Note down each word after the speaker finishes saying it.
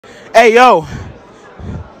Hey, yo,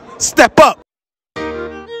 step up.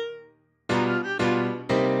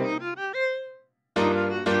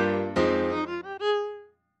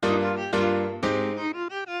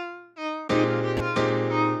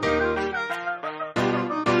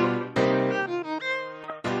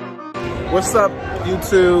 What's up,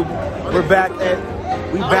 YouTube? We're back in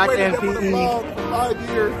PE. 5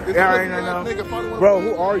 years. Yeah, I know. Bro,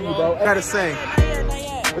 who are you, bro? I gotta say.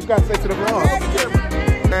 What you gotta say to the vlog?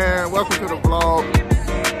 Man, welcome to the vlog.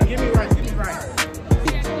 Give me right.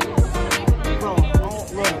 Bro,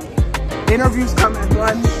 look. Interviews coming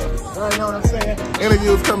lunch. You know what I'm saying?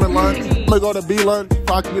 Interviews coming lunch. I'm gonna go to B lunch. If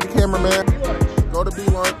I can get the cameraman. Go to B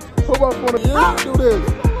lunch. Who else want to do this?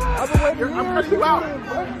 I've been waiting. I'm cutting you out.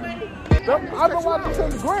 I've been watching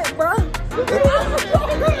since Grant, bro.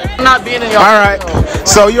 I'm not being in your. All right.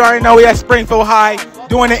 So you already know we at Springfield High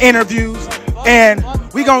doing the interviews, and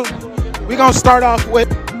we gonna start off with.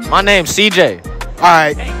 My name's CJ. All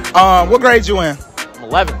right. What grade you in? I'm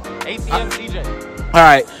 11. ATM CJ. All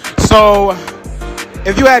right. So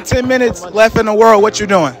if you had 10 minutes left in the world, what you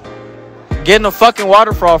doing? Getting a fucking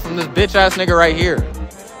waterfall from this bitch ass nigga right here.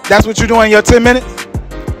 That's what you're doing in your 10 minutes?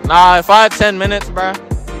 Nah, if I had 10 minutes, bruh,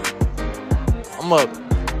 I'm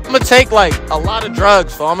gonna take like a lot of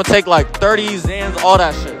drugs. So I'm gonna take like 30 Xans, all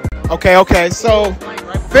that shit. Okay. So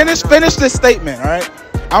finish this statement, all right?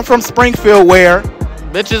 I'm from Springfield where?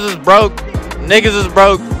 Bitches is broke. Niggas is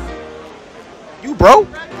broke. You broke?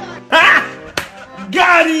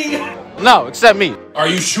 Got him! No, except me. Are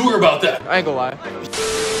you sure about that? I ain't gonna lie.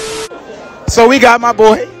 So we got my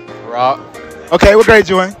boy. Rock. Okay, what grade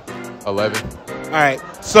you in? 11. All right.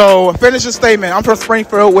 So finish your statement. I'm from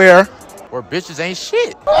Springfield where? Where bitches ain't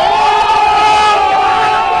shit.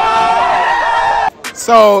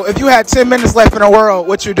 So if you had 10 minutes left in the world,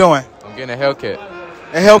 what you doing? I'm getting a Hellcat.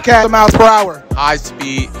 A Hellcat miles per hour. High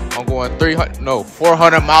speed. I'm going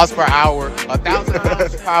 400 miles per hour, 1,000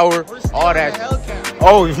 miles per hour, all that shit.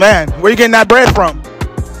 Oh man, where you getting that bread from?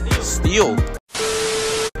 Steel.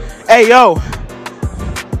 Hey yo,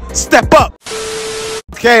 step up.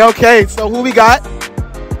 Okay. So who we got?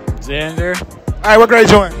 Xander. All right, what grade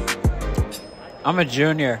you in? I'm a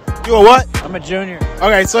junior. You a what? I'm a junior.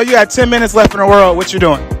 Okay, so you had 10 minutes left in the world. What you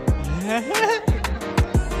doing?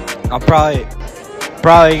 I'm probably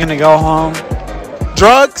gonna go home.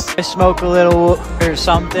 Drugs? I smoke a little or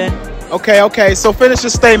something. Okay. So finish your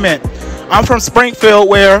statement. I'm from Springfield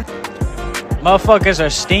where? Motherfuckers are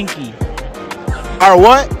stinky. Are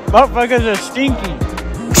what? Motherfuckers are stinky.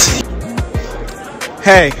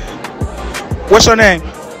 Hey, what's your name?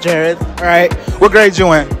 Jared. All right, what grade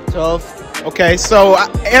you in? 12. Okay, so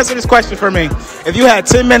answer this question for me. If you had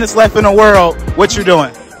 10 minutes left in the world, what you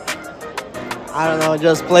doing? I don't know,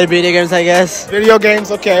 just play video games, I guess. Video games,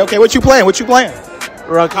 okay. What you playing?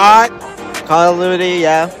 COD? Call of Duty,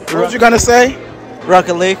 yeah. What was you gonna say?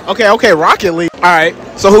 Rocket League. Okay, Rocket League. All right,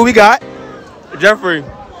 so who we got? Jeffrey.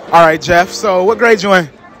 All right, Jeff. So what grade you in?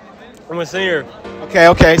 I'm a senior.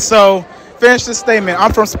 Okay. So finish this statement.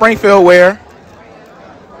 I'm from Springfield where?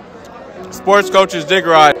 Sports coach's dick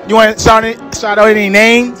ride. You want to shout out any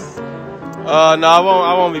names? No, I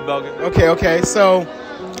won't be bugging. Okay. So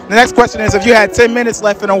the next question is, if you had 10 minutes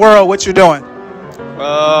left in the world, what you doing?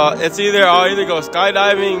 I'll either go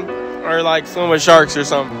skydiving or like swim with sharks or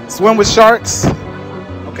something. Swim with sharks?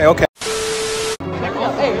 Okay. All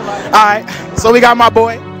right. So we got my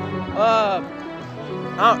boy.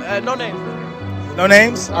 No names. No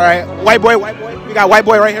names? All right. White boy. We got white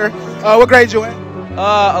boy right here. What grade you in?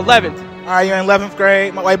 11th. All right, you're in 11th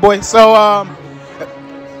grade, my white boy. So,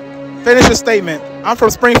 finish your statement. I'm from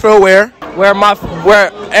Springfield where?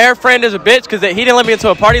 Where Air friend is a bitch because he didn't let me into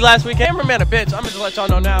a party last weekend. Cameraman a bitch. I'm gonna just let y'all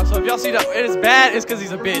know now. So if y'all see that it is bad, it's because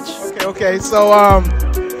he's a bitch. Okay. So,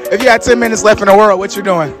 if you had 10 minutes left in the world, what you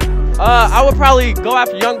doing? I would probably go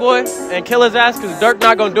after Young Boy and kill his ass because Dirk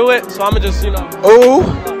not gonna do it. So I'm gonna just, Ooh.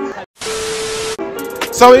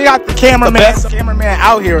 So we got the cameraman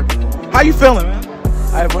out here. How you feeling, man?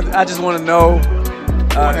 I just want to know.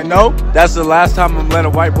 No? That's the last time I'm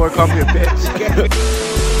letting a white boy call me a bitch.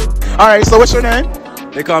 All right, so what's your name?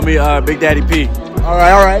 They call me Big Daddy P. All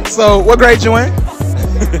right. So what grade you in?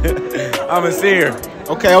 I'm a senior.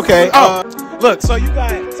 Okay. Look, so you got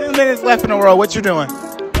 10 minutes left in the world. What you doing?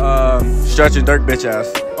 Stretching Dirk bitch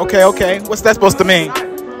ass. Okay. What's that supposed to mean?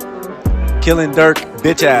 Killing Dirk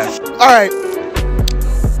bitch ass. All right.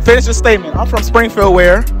 Finish your statement. I'm from Springfield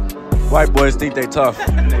where? White boys think they tough.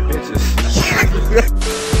 And they bitches.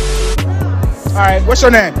 All right. What's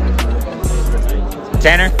your name?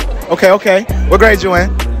 Tanner. Okay. What grade you in?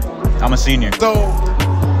 I'm a senior. So,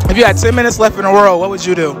 if you had 10 minutes left in the world, what would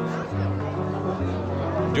you do?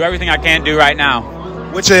 Do everything I can't do right now.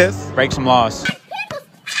 Which is? Break some laws.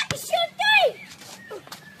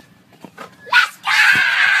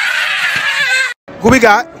 Who we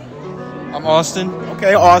got? I'm Austin.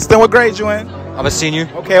 Okay, Austin. What grade you in? I'm a senior.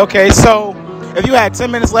 Okay. So, if you had 10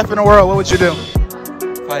 minutes left in the world, what would you do?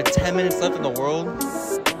 If I had 10 minutes left in the world,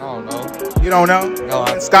 I don't know. You don't know? No.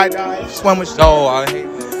 Skydive, swim with. No, I hate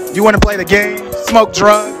that. You want to play the game? Smoke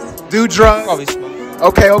drugs? Do drugs? Probably smoke.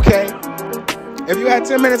 Okay. If you had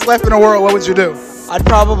 10 minutes left in the world, what would you do? I'd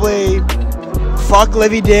probably fuck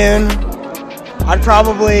Livy Dune. I'd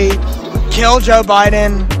probably kill Joe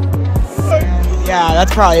Biden. Yeah,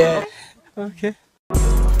 that's probably it. Okay.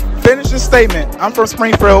 Finish the statement. I'm from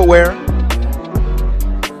Springfield, where?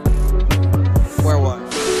 Where what?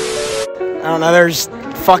 I don't know, there's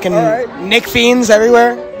fucking Nick Fiends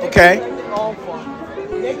everywhere. Okay.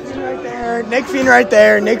 Nick Fiend right there, Nick Fiend right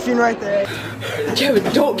there, Nick Fiend right there. Kevin,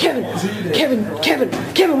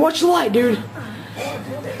 watch the light, dude.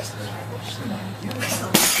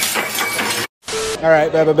 All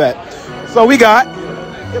right, bet. So we got.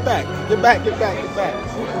 Get back.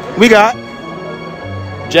 We got.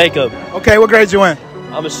 Jacob. Okay, what grade you in?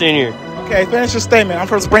 I'm a senior. Okay, finish your statement. I'm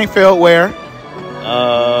from Springfield, where?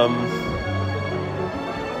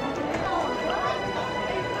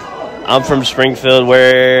 I'm from Springfield,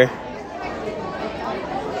 where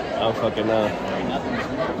I don't fucking know.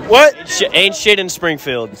 What? Ain't shit in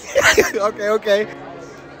Springfield. Okay.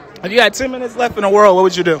 If you had 10 minutes left in the world, what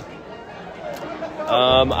would you do?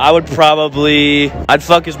 I'd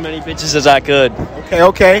fuck as many bitches as I could.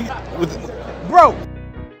 Okay. Bro.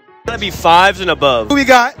 Gotta be 5s and above. Who we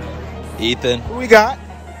got? Ethan. Who we got?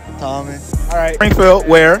 Tommy. All right. Springfield,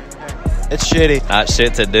 where? It's shitty. Not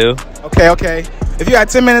shit to do. Okay. If you had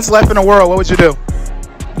 10 minutes left in the world, what would you do?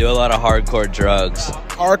 Do a lot of hardcore drugs.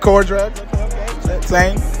 Hardcore drugs? Okay.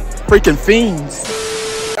 Same. Freaking fiends.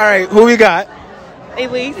 All right. Who we got?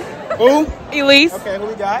 Elise. Who? Elise. Okay. Who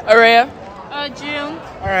we got? Araya. June.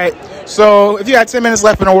 All right. So if you had 10 minutes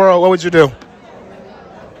left in the world, what would you do?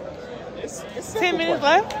 10 minutes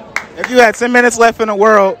left? If you had 10 minutes left in the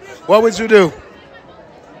world, what would you do?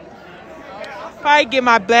 Probably get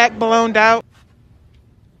my black ballooned out.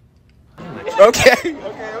 Okay.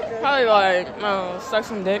 Probably like, suck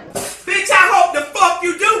some dick. Bitch, I hope the fuck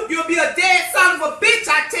you do. You'll be a dead son of a bitch,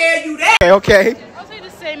 I tell you that. Okay. I'll say the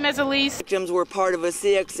same as Elise. Victims were part of a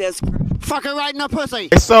CXS group. Fuck her right in the pussy.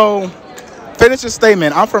 So, finish your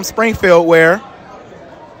statement. I'm from Springfield, where?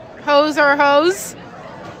 Hoes are hoes.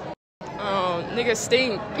 Oh, niggas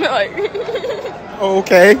stink. Like,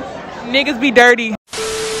 Okay. niggas be dirty.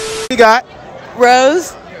 We got.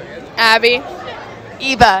 Rose. Abby.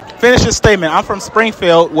 Eva. Finish your statement. I'm from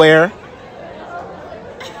Springfield, where?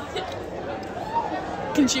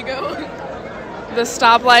 Can she go? The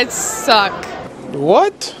stoplights suck.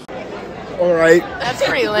 What? All right. That's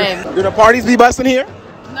pretty lame. Do the parties be busting here?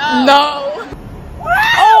 No.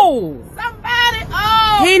 Oh! Somebody.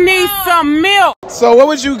 Oh. He needs some milk. So what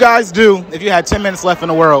would you guys do if you had 10 minutes left in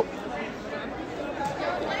the world?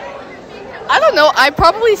 I don't know. I'd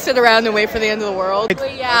probably sit around and wait for the end of the world.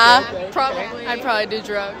 But yeah, probably. I'd probably do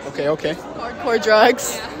drugs. Okay. Hardcore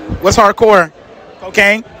drugs. What's hardcore?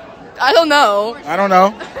 Cocaine? I don't know. I don't know.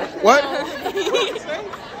 What?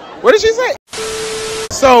 What did she say?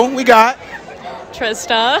 So we got.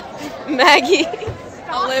 Trista. Maggie.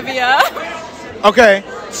 Olivia. Okay,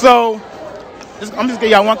 so I'm just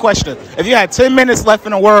giving y'all one question. If you had 10 minutes left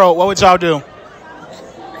in the world, what would y'all do?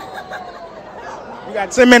 You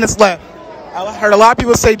got 10 minutes left. I heard a lot of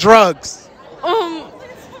people say drugs.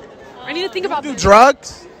 I need to think about Do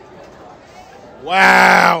drugs?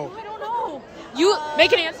 Wow. I don't know. You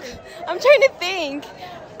make an answer. I'm trying to think.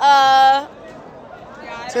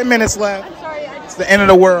 10 minutes left. I'm sorry. It's the end of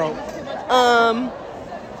the world. I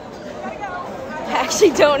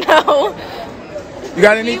actually don't know. You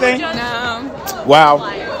got anything? No. Wow.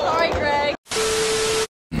 Sorry, Greg.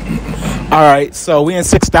 All right, so we in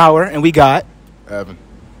 6th hour and we got Evan.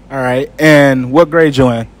 All right, and what grade you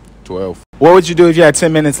in? 12. What would you do if you had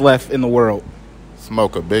 10 minutes left in the world?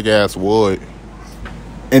 Smoke a big ass wood.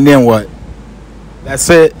 And then what? That's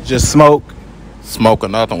it? Just smoke? Smoke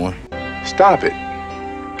another one. Stop it.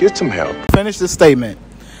 Get some help. Finish the statement.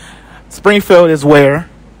 Springfield is where?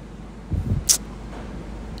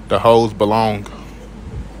 The hoes belong.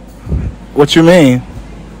 What you mean?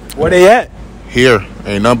 Where they at? Here.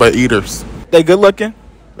 Ain't none but eaters. They good looking?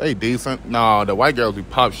 They decent. Nah, the white girls be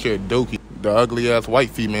pop shit dookie. The ugly ass white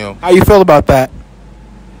female. How you feel about that?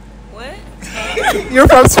 What? You're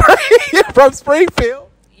from Springfield?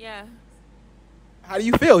 Yeah. How do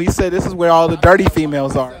you feel? He said this is where all the dirty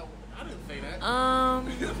females are.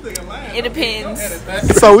 It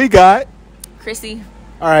depends. So we got. Chrissy,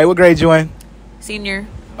 All right, what grade you in? senior.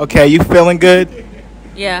 Okay, you feeling good?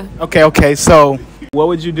 Yeah, Okay. So, what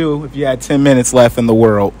would you do if you had 10 minutes left in the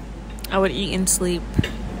world? I would eat and sleep.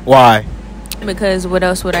 Why? Because what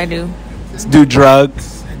else would I do? Do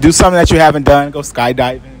drugs. Do something that you haven't done. Go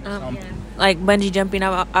skydiving. Like bungee jumping.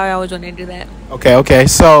 I always want to do that. Okay.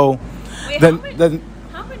 So, Wait, then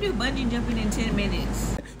how can I do bungee jumping in 10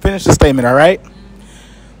 minutes? finish the statement. All right.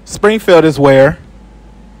 Springfield is where?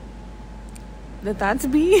 The thoughts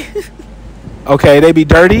be? Okay, they be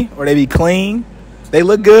dirty or they be clean. They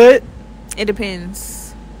look good. It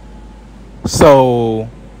depends. So,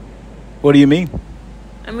 what do you mean?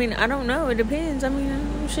 I mean, I don't know. It depends. I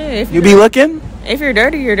mean, shit. If You be looking? If you're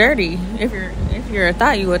dirty, you're dirty. If you're a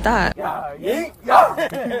thought, you a thought.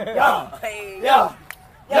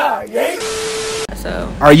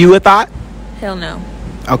 So. Are you a thought? Hell no.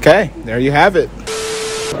 Okay, there you have it.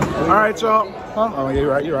 All right, y'all. Oh,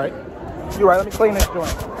 yeah, you're right. Let me clean this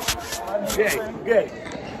joint. Okay.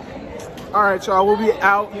 All right, y'all. We'll be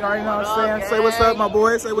out. You already know what I'm saying. Say what's up, my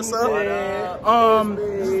boy. Say what's up.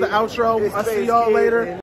 This is the outro. I'll see y'all later.